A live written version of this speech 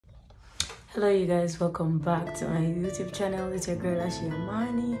Hello you guys, welcome back to my YouTube channel. It's your girl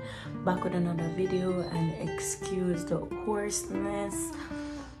Ashi back with another video. And excuse the hoarseness.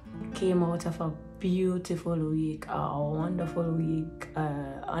 Came out of a beautiful week, a wonderful week,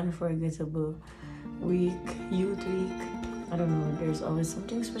 unforgettable week, youth week. I don't know, there's always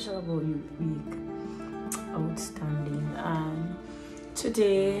something special about youth week. Outstanding.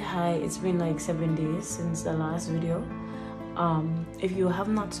 Today, it's been like 7 days since the last video. If you have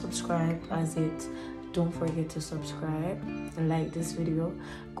not subscribed as it, don't forget to subscribe and like this video.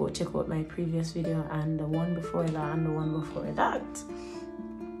 Go check out my previous video and the one before that and the one before that.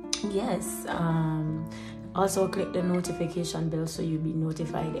 Yes, also click the notification bell so you'll be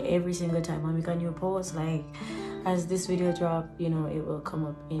notified every single time I make a new post. Like as this video drop, you know, it will come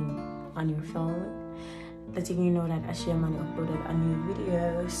up on your phone, letting you know that Ashi uploaded a new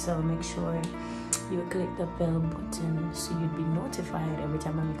video. So make sure you click the bell button so you'd be notified every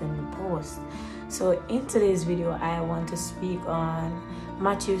time I make a new post. So in today's video, I want to speak on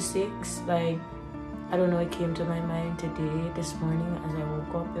Mathew 6. Like, I don't know, it came to my mind today, this morning as I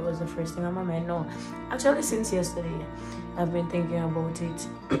woke up. It was the first thing on my mind. No, actually since yesterday, I've been thinking about it.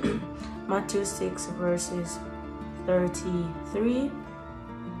 Mathew 6 verses 33.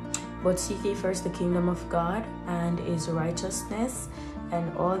 But seek ye first the kingdom of God and his righteousness,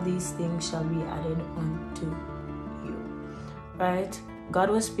 and all these things shall be added unto you. Right? God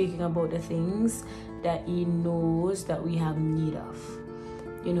was speaking about the things that he knows that we have need of.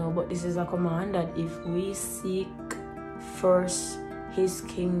 You know, but this is a command that if we seek first his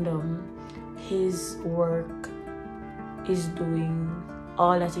kingdom, his work, is doing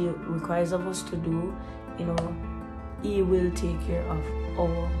all that he requires of us to do, you know, he will take care of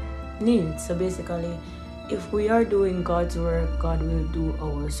our needs. So basically, if we are doing God's work, God will do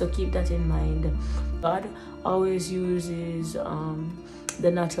ours. So keep that in mind. God always uses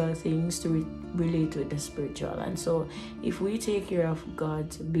the natural things to relate with the spiritual. And so if we take care of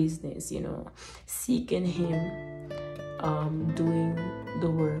God's business, you know, seeking him, doing the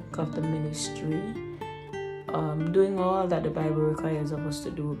work of the ministry, doing all that the Bible requires of us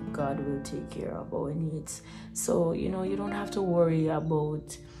to do, God will take care of our needs. So, you know, you don't have to worry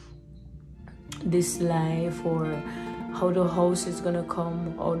about this life or how the house is gonna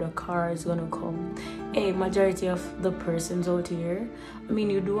come, how the car is gonna come. Hey, majority of the persons out here, I mean,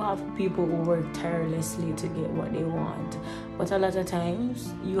 you do have people who work tirelessly to get what they want, but a lot of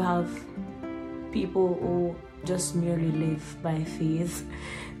times you have people who just merely live by faith.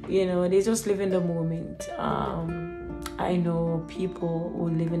 You know, they just live in the moment. I know people who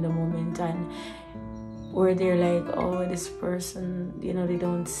live in the moment and where they're like, oh, this person, you know, they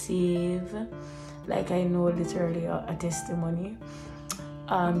don't save. Like I know literally a testimony.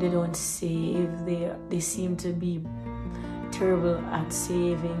 They don't save. They seem to be terrible at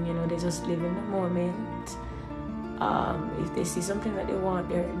saving. You know, they just live in the moment. If they see something that they want,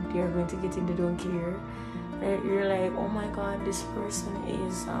 they're going to get it. They don't care. You're like, oh my God, this person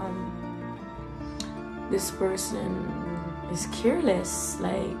is careless.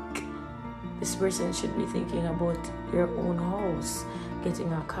 Like, this person should be thinking about their own house,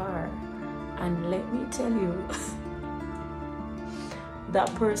 getting a car. And let me tell you,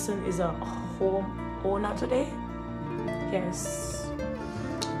 that person is a home owner today. Yes.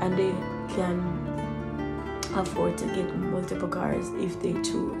 And they can afford to get multiple cars if they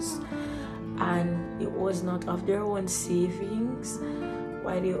choose. And it was not of their own savings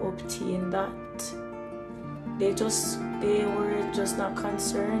why they obtained that. They were just not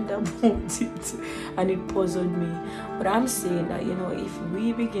concerned about it, and it puzzled me. But I'm saying that, you know, if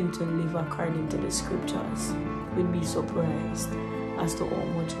we begin to live according to the scriptures, we'll be surprised as to how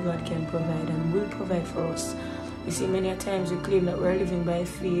much God can provide and will provide for us. You see, many times we claim that we're living by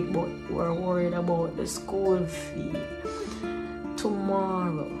faith, but we're worried about the school fee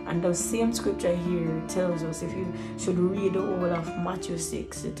tomorrow. And the same scripture here tells us, if you should read the whole of Mathew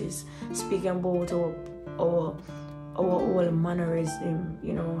 6, it is speaking about our whole mannerism,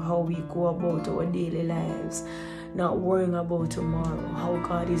 you know, how we go about our daily lives, not worrying about tomorrow, how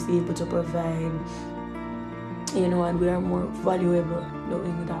God is able to provide, you know, and we are more valuable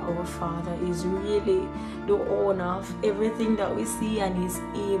knowing that our Father is really the owner of everything that we see and is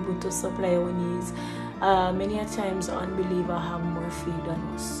able to supply our needs. Many a times unbelievers have more faith than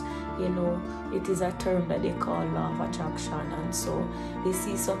us. You know, it is a term that they call law of attraction, and so they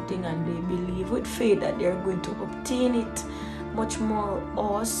see something and they believe with faith that they're going to obtain it. Much more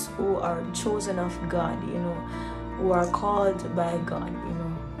us who are chosen of God, you know, who are called by God, you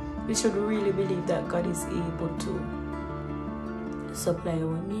know, we should really believe that God is able to supply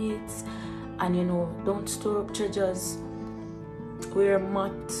our needs. And, you know, don't store up treasures where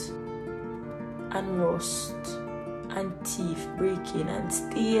moth and rust and thief break in and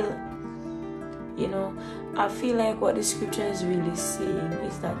steal. You know, I feel like what the scripture is really saying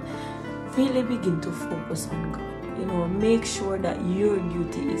is that really begin to focus on God. You know, make sure that your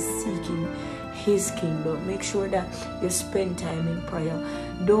duty is seeking His kingdom. Make sure that you spend time in prayer.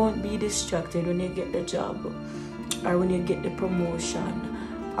 Don't be distracted when you get the job, or when you get the promotion,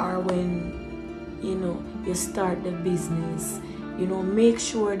 or when, you know, you start the business. You know, make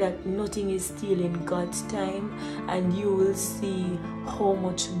sure that nothing is stealing God's time, and you will see how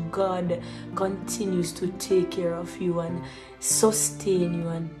much God continues to take care of you and sustain you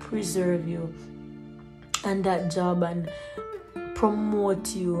and preserve you and that job, and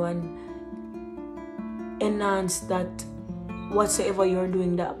promote you and enhance that whatsoever you're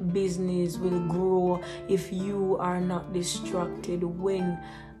doing, that business will grow if you are not distracted when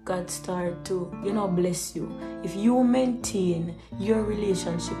God start to, you know, bless you. If you maintain your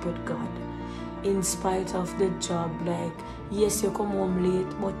relationship with God in spite of the job, like, yes, you come home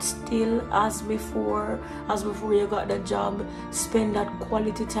late, but still as before you got the job, spend that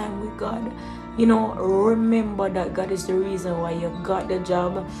quality time with God. You know, remember that God is the reason why you got the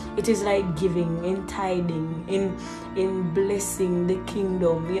job. It is like giving, in tithing, in blessing the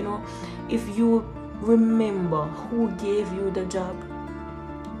kingdom. You know, if you remember who gave you the job,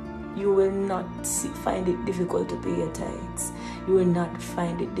 you will not find it difficult to pay your tithes. You will not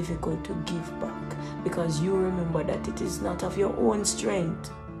find it difficult to give back, because you remember that it is not of your own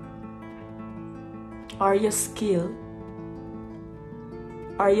strength or your skill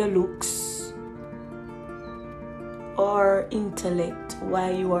or your looks or intellect why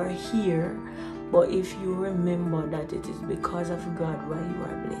you are here, but if you remember that it is because of God why you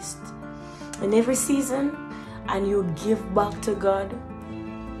are blessed in every season, and you give back to God,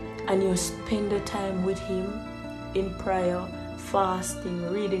 and you spend the time with Him in prayer,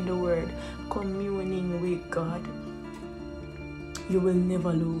 fasting, reading the Word, communing with God, you will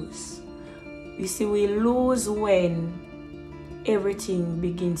never lose. You see, we lose when everything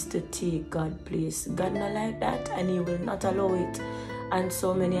begins to take God's place. God not like that, and He will not allow it. And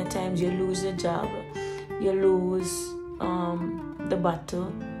so many times you lose the job, you lose the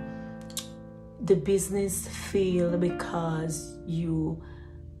battle, the business fail because you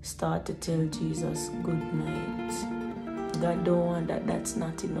start to tell Jesus good night. God don't want that. That's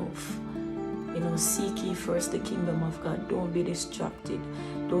not enough. You know, seek ye first the kingdom of God. Don't be distracted.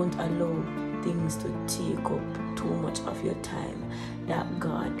 Don't allow things to take up too much of your time, that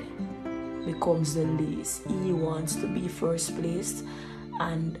God becomes the least. He wants to be first place,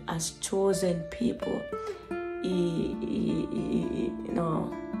 and as chosen people, you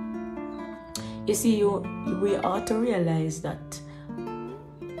know, you see, we ought to realize that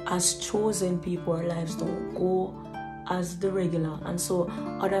as chosen people, our lives don't go as the regular, and so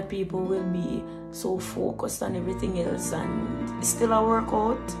other people will be so focused on everything else and it's still a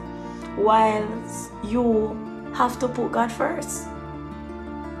workout, while you have to put God first,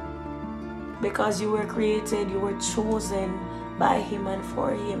 because you were created, you were chosen by Him and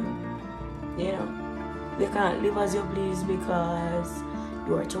for Him. You know, you can't live as you please because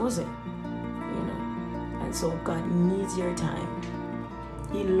you are chosen, you know, and so God needs your time.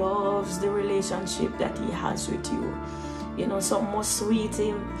 He loves the relationship that He has with you. You know, something must sweet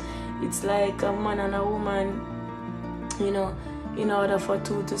Him. It's like a man and a woman, you know, in order for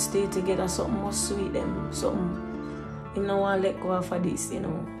two to stay together, something must sweet them. Something, you know, want to let go of this, you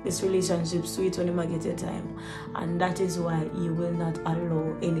know. This relationship sweet when you get your time. And that is why He will not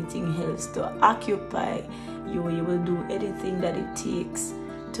allow anything else to occupy you. He will do anything that it takes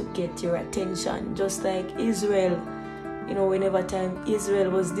to get your attention. Just like Israel. You know, whenever time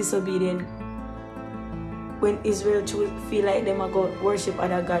Israel was disobedient, when Israel feel like them are going to worship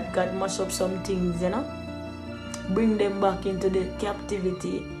other God, God mash up some things, you know, bring them back into the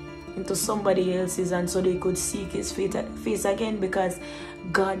captivity, into somebody else's, and so they could seek His face again, because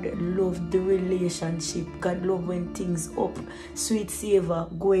God loved the relationship. God loved when things up, sweet savor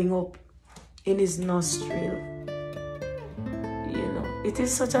going up in His nostril. You know, it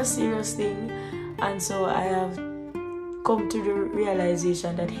is such a serious thing, and so I have come to the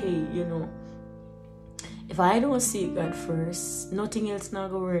realization that, hey, you know, if I don't seek God first, nothing else not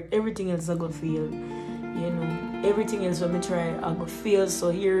gonna work. Everything else is gonna fail. You know, everything else when I try, I gonna fail.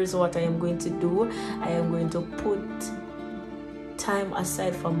 So here's what I am going to do. I am going to put time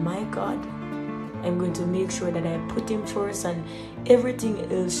aside for my God. I'm going to make sure that I put Him first, and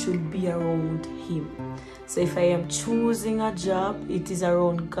everything else should be around Him. So if I am choosing a job, it is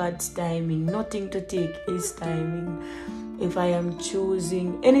around God's timing. Nothing to take His timing. If I am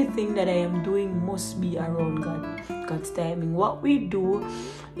choosing anything that I am doing, must be around God's timing. What we do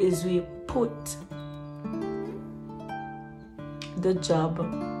is we put the job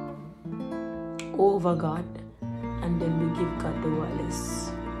over God, and then we give God the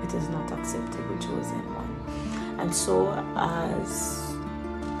wireless. It is not acceptable, chosen one. And so as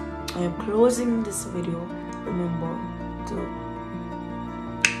I am closing this video, remember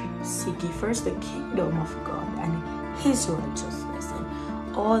to seek ye first the kingdom of God and his righteousness, and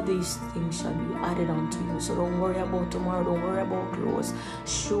all these things shall be added unto you. So don't worry about tomorrow, don't worry about clothes,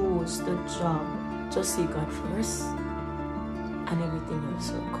 shoes, the job. Just seek God first, and everything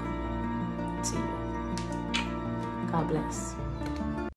else will come to you. God bless.